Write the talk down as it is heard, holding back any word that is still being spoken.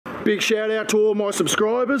Big shout out to all my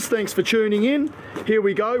subscribers, thanks for tuning in. Here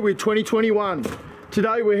we go with 2021.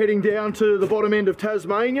 Today we're heading down to the bottom end of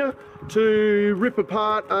Tasmania to rip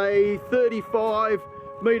apart a 35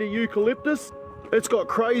 metre eucalyptus. It's got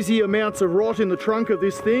crazy amounts of rot in the trunk of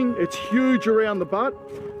this thing. It's huge around the butt.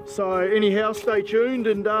 So anyhow, stay tuned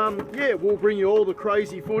and yeah, we'll bring you all the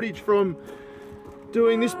crazy footage from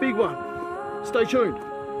doing this big one. Stay tuned.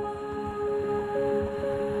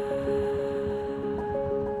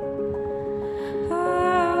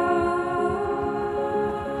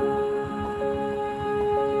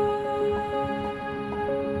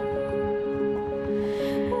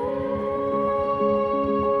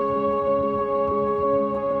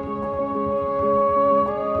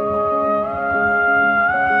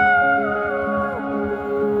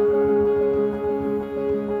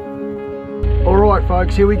 Alright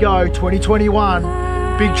folks, here we go,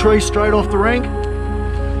 2021. Big tree straight off the rank.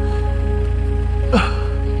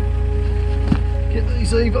 Get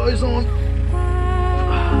these Evos on.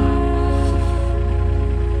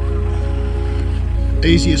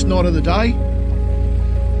 Easiest knot of the day,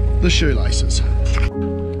 the shoelaces.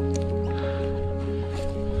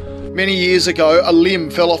 Many years ago, a limb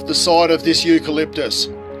fell off the side of this eucalyptus.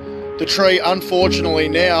 The tree unfortunately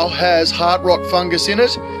now has heart rot fungus in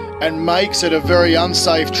it and makes it a very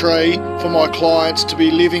unsafe tree for my clients to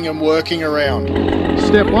be living and working around.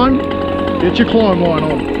 Step one, get your climb line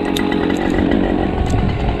on.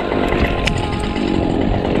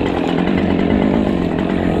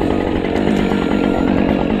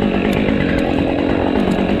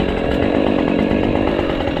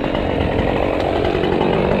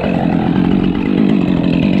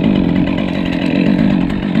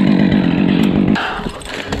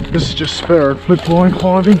 This is just spur and flip line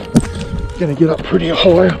climbing. Gonna get up pretty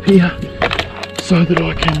high up here so that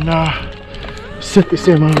I can set this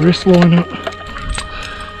MRS line up.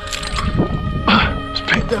 Just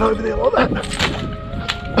paint that over there like that.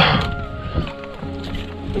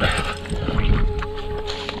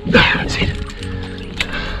 That's it.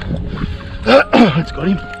 That's got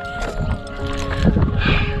him.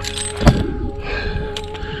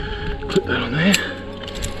 Clip that on there.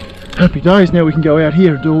 Happy days, now we can go out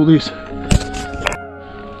here and do all this.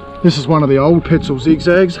 This is one of the old Petzl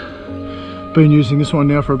zigzags. Been using this one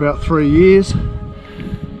now for about 3 years.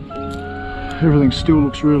 Everything still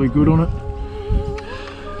looks really good on it.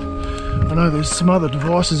 I know there's some other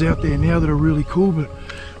devices out there now that are really cool, but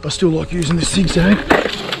I still like using this zigzag.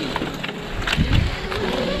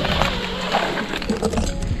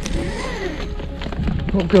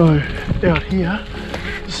 I'll go out here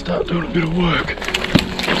and start doing a bit of work.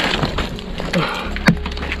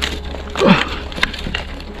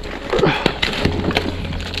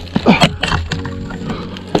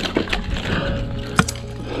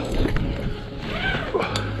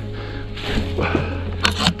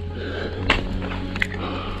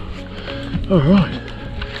 Alright,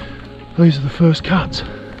 these are the first cuts.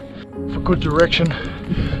 For good direction,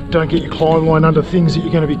 don't get your climb line under things that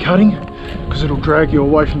you're going to be cutting because it'll drag you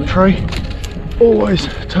away from the tree. Always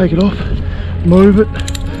take it off, move it.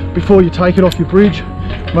 Before you take it off your bridge,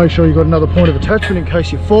 make sure you've got another point of attachment in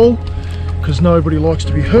case you fall, because nobody likes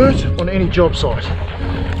to be hurt on any job site.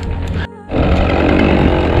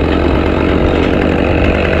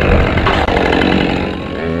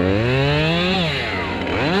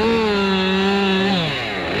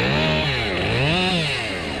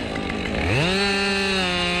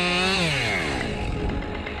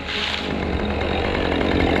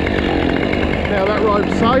 Now that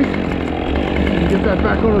rope's safe. Get that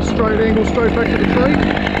back on a straight angle, straight back to the tree.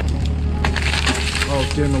 Old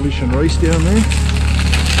demolition Reese down there.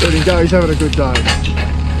 Letting him go, he's having a good day.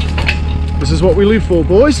 This is what we live for,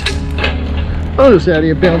 boys. I'm just out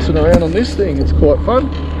here bouncing around on this thing, it's quite fun.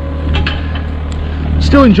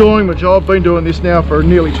 Still enjoying my job, been doing this now for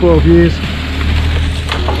nearly 12 years.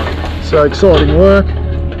 So exciting work.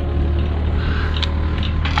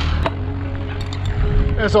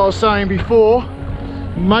 As I was saying before,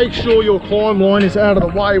 make sure your climb line is out of the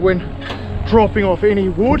way when dropping off any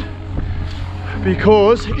wood,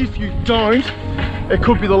 because if you don't, it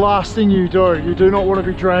could be the last thing you do. You do not want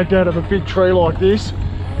to be dragged out of a big tree like this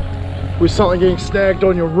with something getting snagged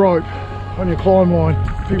on your rope, on your climb line.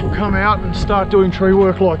 People come out and start doing tree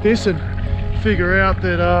work like this and figure out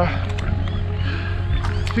that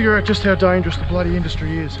just how dangerous the bloody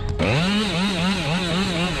industry is.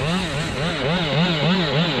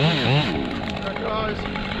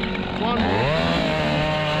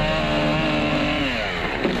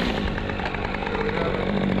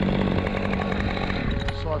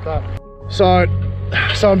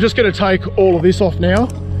 So I'm just going to take all of this off now,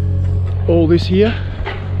 all this here,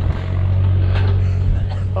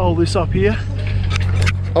 hold this up here.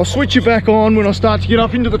 I'll switch it back on when I start to get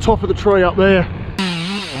up into the top of the tree up there.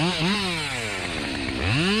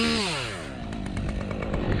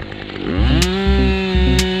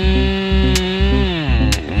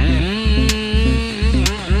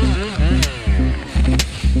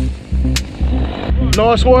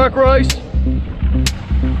 Nice work, Reese.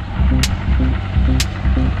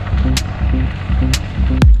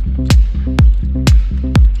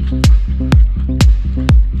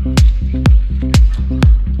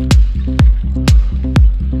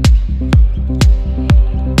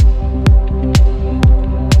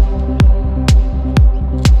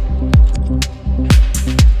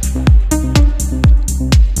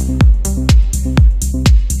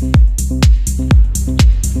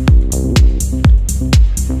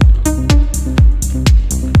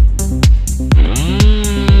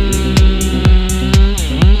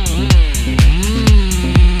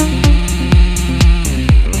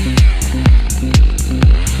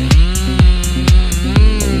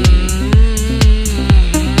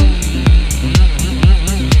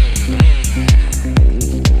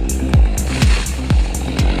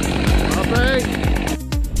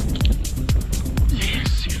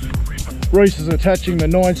 Reese is attaching the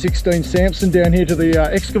 916 Samson down here to the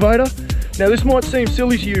excavator. Now this might seem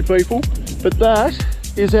silly to you people, but that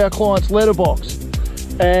is our client's letterbox,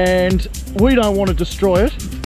 and we don't want to destroy it.